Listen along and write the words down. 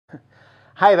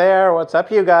Hi there, what's up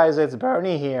you guys? It's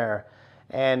Bernie here.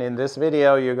 And in this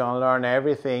video, you're going to learn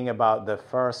everything about the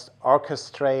first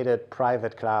orchestrated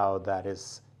private cloud that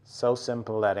is so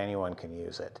simple that anyone can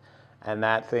use it. And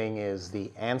that thing is the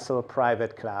Antsle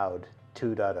Private Cloud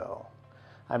 2.0.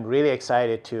 I'm really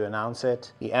excited to announce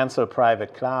it. The Antsle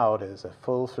Private Cloud is a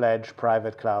full-fledged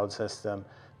private cloud system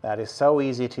that is so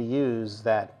easy to use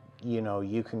that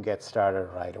you can get started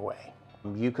right away.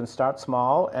 You can start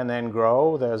small and then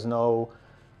grow. There's no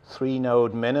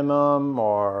 3-node minimum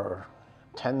or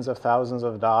tens of thousands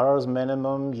of dollars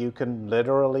minimum. You can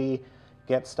literally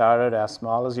get started as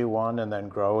small as you want and then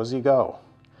grow as you go.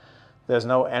 There's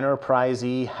no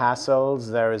enterprise-y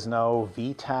hassles. There is no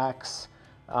VTAX.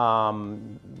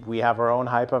 We have our own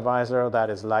hypervisor that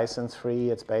is license-free.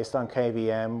 It's based on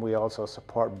KVM. We also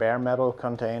support bare metal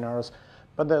containers,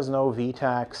 but there's no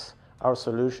VTAX. Our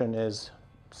solution is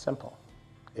simple.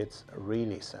 It's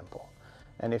really simple.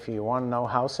 And if you want to know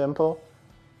how simple,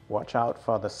 watch out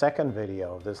for the second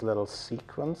video of this little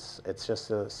sequence. It's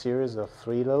just a series of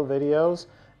 3 little videos,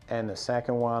 and the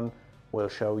second one will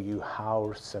show you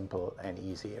how simple and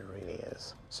easy it really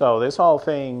is. So this whole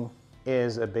thing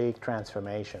is a big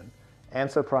transformation.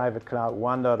 Antsle Private Cloud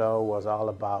 1.0 was all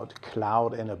about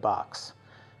cloud in a box.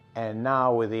 And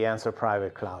now with the Antsle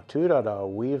Private Cloud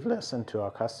 2.0, we've listened to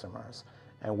our customers,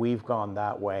 and we've gone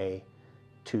that way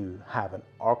to have an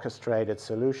orchestrated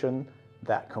solution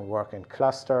that can work in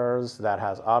clusters, that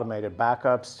has automated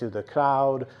backups to the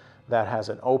cloud, that has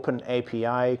an open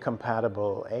API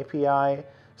compatible API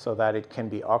so that it can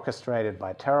be orchestrated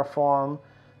by Terraform.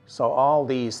 So all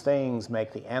these things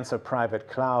make the Antsle Private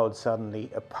Cloud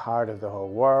suddenly a part of the whole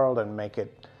world and make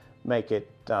it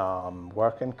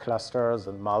work in clusters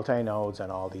and multi-nodes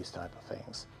and all these type of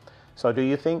things. So do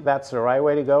you think that's the right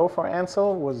way to go for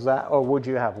Antsle? Was that, or would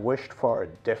you have wished for a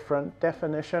different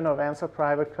definition of Antsle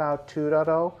Private Cloud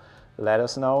 2.0? Let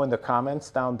us know in the comments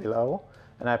down below.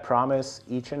 And I promise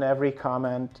each and every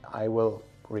comment I will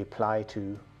reply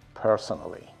to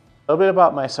personally. A little bit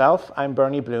about myself. I'm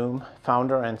Bernie Bloom,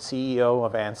 founder and CEO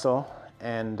of Antsle.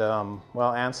 And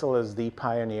well, Antsle is the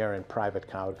pioneer in private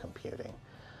cloud computing.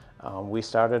 We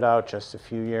started out just a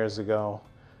few years ago.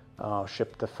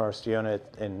 Shipped the first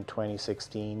unit in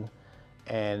 2016,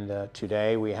 and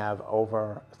today we have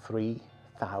over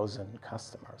 3,000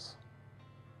 customers.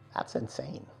 That's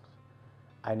insane.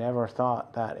 I never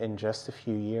thought that in just a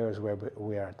few years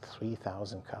we are at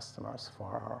 3,000 customers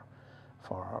for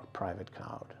our private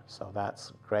cloud. So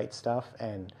that's great stuff,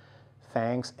 and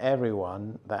thanks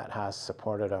everyone that has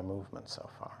supported our movement so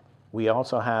far. We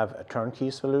also have a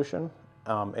turnkey solution.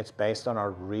 It's based on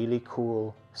our really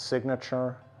cool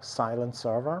signature silent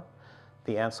server,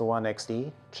 the Antsle One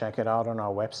XD. Check it out on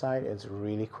our website. It's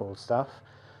really cool stuff.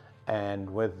 And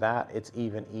with that, it's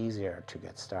even easier to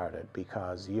get started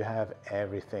because you have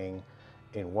everything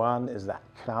in one. Is that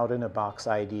cloud in a box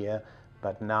idea,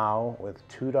 but now with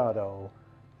 2.0,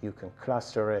 you can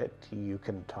cluster it. You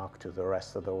can talk to the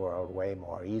rest of the world way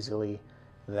more easily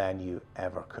than you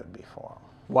ever could before.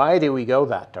 Why did we go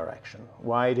that direction?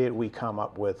 Why did we come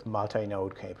up with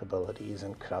multi-node capabilities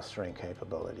and clustering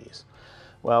capabilities?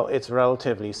 Well, it's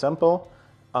relatively simple.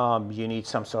 You need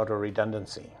some sort of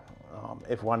redundancy.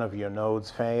 If one of your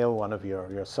nodes fail, one of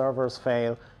your servers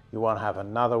fail, you want to have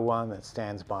another one that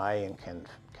stands by and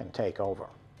can take over.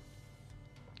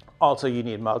 Also, you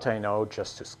need multi-node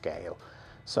just to scale.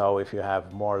 So if you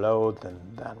have more load than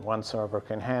one server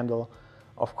can handle,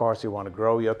 of course you want to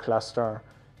grow your cluster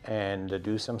and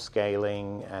do some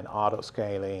scaling and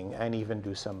auto-scaling and even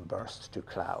do some burst to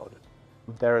cloud.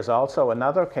 There is also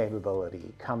another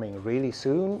capability coming really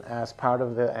soon as part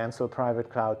of the Antsle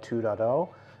Private Cloud 2.0.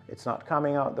 It's not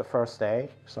coming out the first day,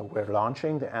 so we're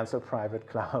launching the Antsle Private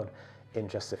Cloud in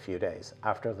just a few days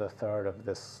after the third of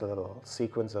this little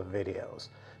sequence of videos.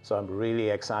 So I'm really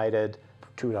excited.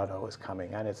 2.0 is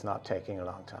coming and it's not taking a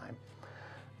long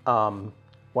time.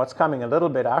 What's coming a little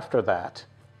bit after that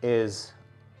is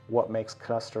what makes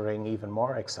clustering even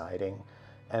more exciting,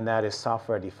 and that is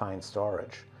software-defined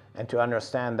storage. And to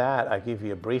understand that, I give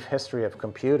you a brief history of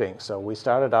computing. So we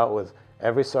started out with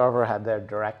every server had their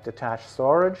direct attached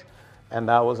storage, and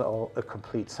that was all a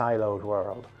complete siloed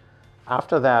world.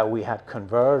 After that, we had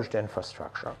converged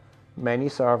infrastructure. Many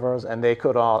servers, and they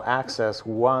could all access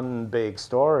one big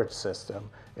storage system.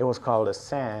 It was called a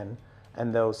SAN,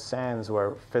 and those SANs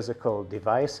were physical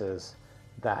devices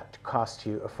that cost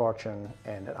you a fortune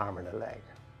and an arm and a leg.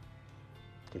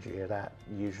 Did you hear that?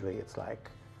 Usually it's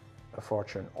like a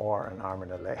fortune or an arm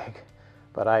and a leg,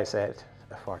 but I said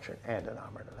a fortune and an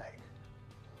arm and a leg.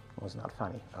 It was not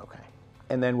funny? Okay.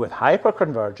 And then with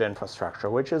hyperconverged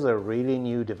infrastructure, which is a really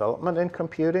new development in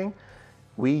computing,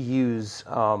 we use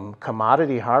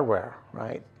commodity hardware,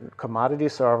 right? Commodity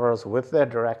servers with their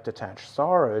direct attached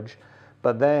storage,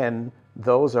 but then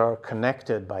those are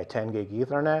connected by 10 gig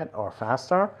Ethernet or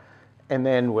faster. And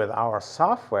then with our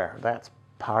software, that's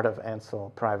part of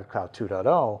Antsle Private Cloud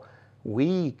 2.0,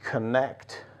 we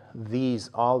connect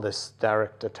all this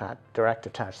direct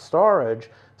attached storage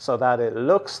so that it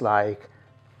looks like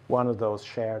one of those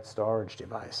shared storage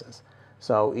devices.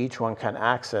 So each one can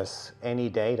access any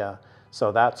data.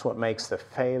 So that's what makes the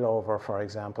failover, for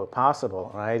example,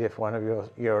 possible, right? If one of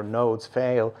your nodes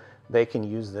fail, they can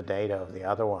use the data of the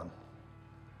other one.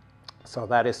 So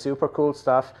that is super cool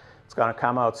stuff. It's going to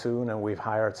come out soon, and we've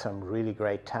hired some really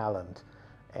great talent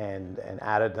and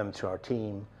added them to our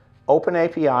team. Open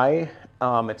API,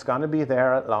 it's going to be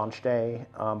there at launch day.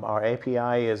 Our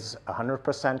API is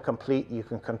 100% complete. You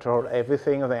can control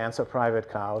everything of the Antsle Private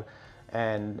Cloud,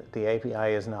 and the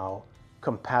API is now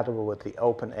compatible with the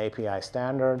Open API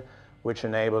standard, which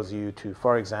enables you to,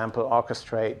 for example,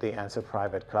 orchestrate the Antsle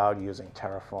Private Cloud using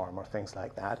Terraform or things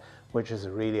like that, which is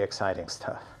really exciting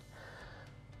stuff.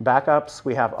 Backups,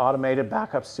 we have automated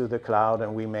backups to the cloud,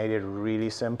 and we made it really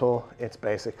simple. It's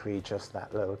basically just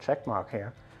that little check mark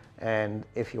here. And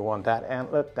if you want that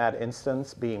antlet, that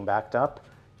instance being backed up,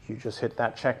 you just hit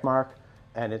that check mark,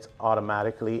 and it's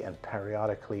automatically and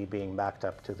periodically being backed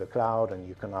up to the cloud, and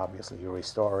you can obviously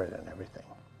restore it and everything.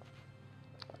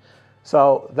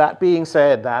 So that being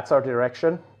said, that's our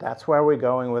direction. That's where we're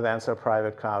going with Antsle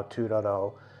Private Cloud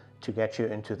 2.0 to get you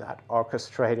into that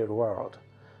orchestrated world.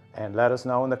 And let us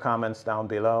know in the comments down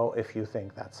below if you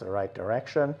think that's the right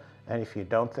direction. And if you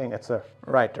don't think it's the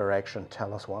right direction,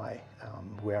 tell us why.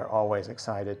 We're always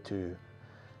excited to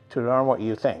learn what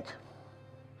you think.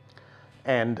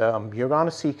 And you're going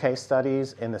to see case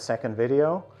studies in the second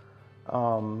video.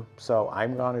 So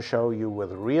I'm going to show you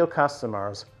with real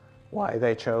customers why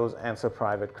they chose Antsle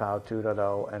Private Cloud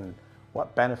 2.0 and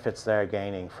what benefits they're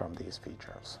gaining from these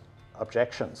features.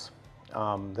 Objections.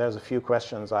 There's a few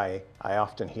questions I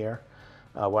often hear.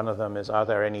 One of them is, are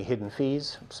there any hidden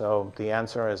fees? So the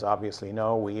answer is obviously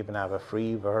no. We even have a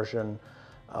free version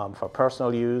for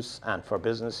personal use, and for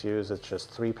business use, it's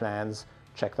just 3 plans.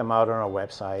 Check them out on our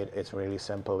website. It's really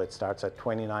simple. It starts at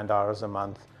 $29 a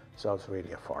month, so it's really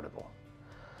affordable.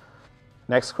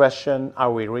 Next question,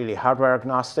 are we really hardware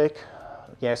agnostic?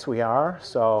 Yes, we are.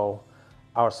 So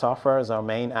our software is our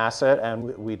main asset,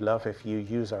 and we'd love if you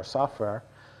use our software.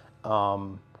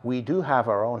 We do have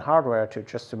our own hardware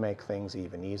just to make things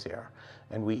even easier.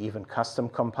 And we even custom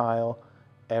compile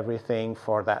everything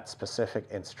for that specific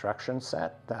instruction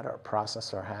set that our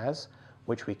processor has,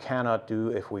 which we cannot do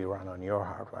if we run on your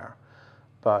hardware.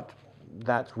 But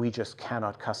that we just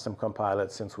cannot custom compile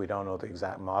it since we don't know the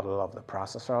exact model of the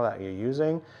processor that you're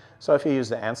using. So if you use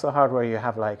the Antsle hardware, you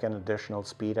have like an additional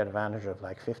speed advantage of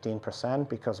like 15%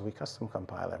 because we custom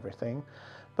compile everything.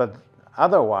 But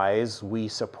otherwise, we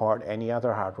support any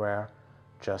other hardware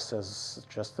just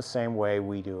the same way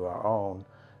we do our own.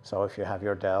 So if you have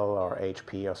your Dell or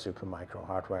HP or Supermicro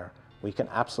hardware, we can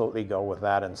absolutely go with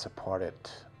that and support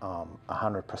it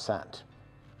 100%.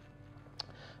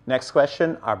 Next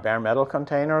question, are bare metal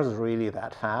containers really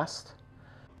that fast?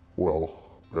 Well,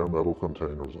 bare metal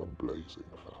containers are blazing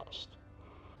fast.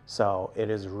 So it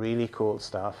is really cool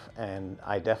stuff, and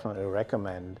I definitely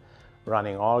recommend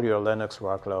running all your Linux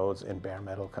workloads in bare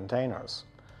metal containers.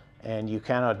 And you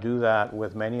cannot do that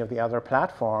with many of the other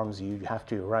platforms. You have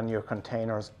to run your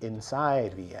containers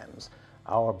inside VMs.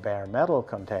 Our bare metal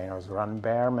containers run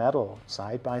bare metal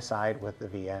side by side with the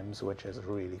VMs, which is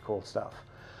really cool stuff.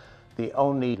 The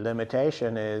only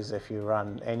limitation is if you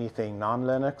run anything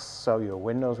non-Linux, so your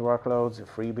Windows workloads, your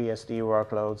FreeBSD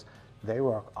workloads, they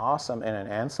work awesome in an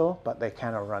Antsle, but they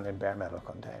cannot run in bare metal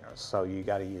containers. So you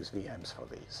got to use VMs for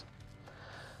these.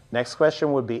 Next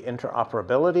question would be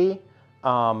interoperability.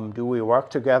 Do we work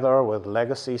together with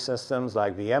legacy systems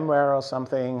like VMware or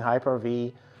something,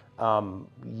 Hyper-V?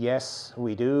 Yes,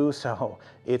 we do. So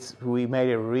we made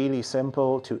it really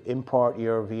simple to import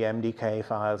your VMDK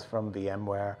files from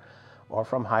VMware or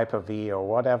from Hyper-V or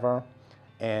whatever.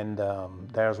 And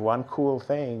there's one cool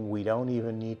thing. We don't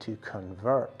even need to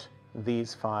convert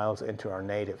these files into our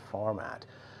native format.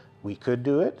 We could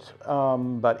do it,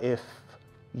 but if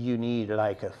you need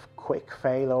like a quick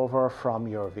failover from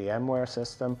your VMware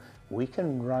system, we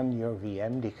can run your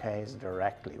VMDKs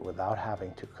directly without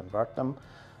having to convert them,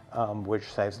 which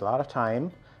saves a lot of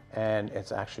time. And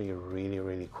it's actually really,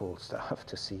 really cool stuff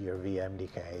to see your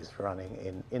VMDKs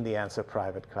running in the Antsle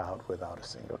Private Cloud without a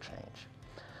single change.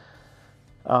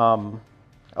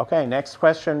 Okay, next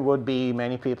question would be,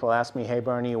 many people ask me, hey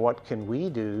Bernie, what can we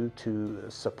do to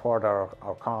support our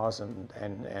cause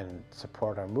and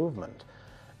support our movement?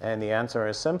 And the answer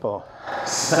is simple.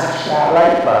 Smash that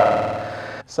like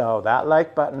button. So that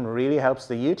like button really helps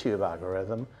the YouTube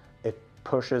algorithm. It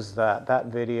pushes that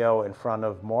video in front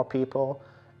of more people,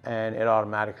 and it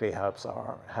automatically helps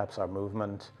our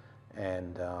movement.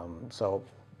 And so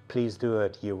please do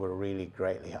it. You will really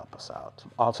greatly help us out.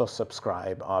 Also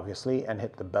subscribe, obviously, and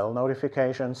hit the bell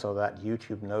notification so that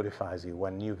YouTube notifies you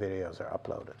when new videos are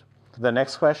uploaded. The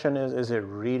next question is it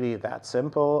really that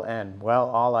simple? And well,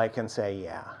 all I can say,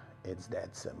 yeah, it's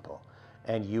dead simple.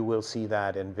 And you will see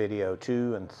that in video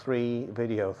 2 and 3.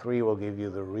 Video 3 will give you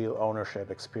the real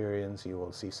ownership experience. You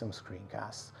will see some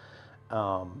screencasts.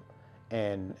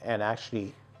 And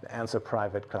actually, the Antsle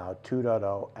Private Cloud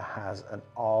 2.0 has an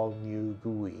all-new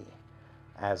GUI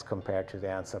as compared to the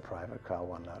Antsle Private Cloud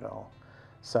 1.0.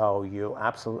 So you'll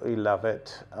absolutely love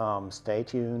it. Stay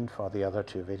tuned for the other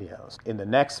 2 videos. In the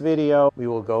next video, we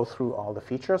will go through all the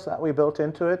features that we built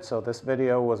into it. So this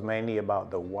video was mainly about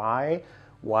the why.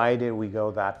 Why did we go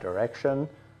that direction?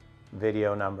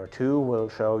 Video number 2 will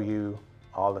show you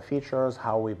all the features,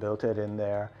 how we built it in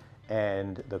there.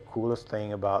 And the coolest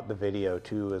thing about the video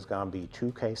 2 is going to be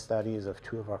 2 case studies of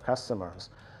 2 of our customers,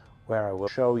 where I will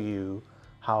show you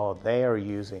how they are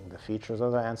using the features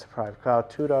of the Antsle Private Cloud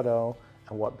 2.0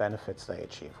 and what benefits they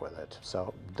achieve with it.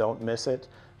 So don't miss it.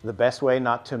 The best way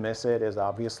not to miss it is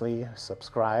obviously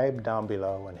subscribe down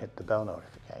below and hit the bell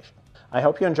notification. I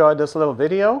hope you enjoyed this little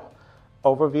video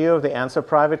overview of the Antsle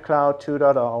Private Cloud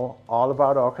 2.0, all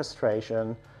about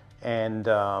orchestration. And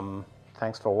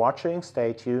thanks for watching.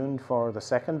 Stay tuned for the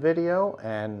second video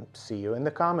and see you in the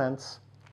comments.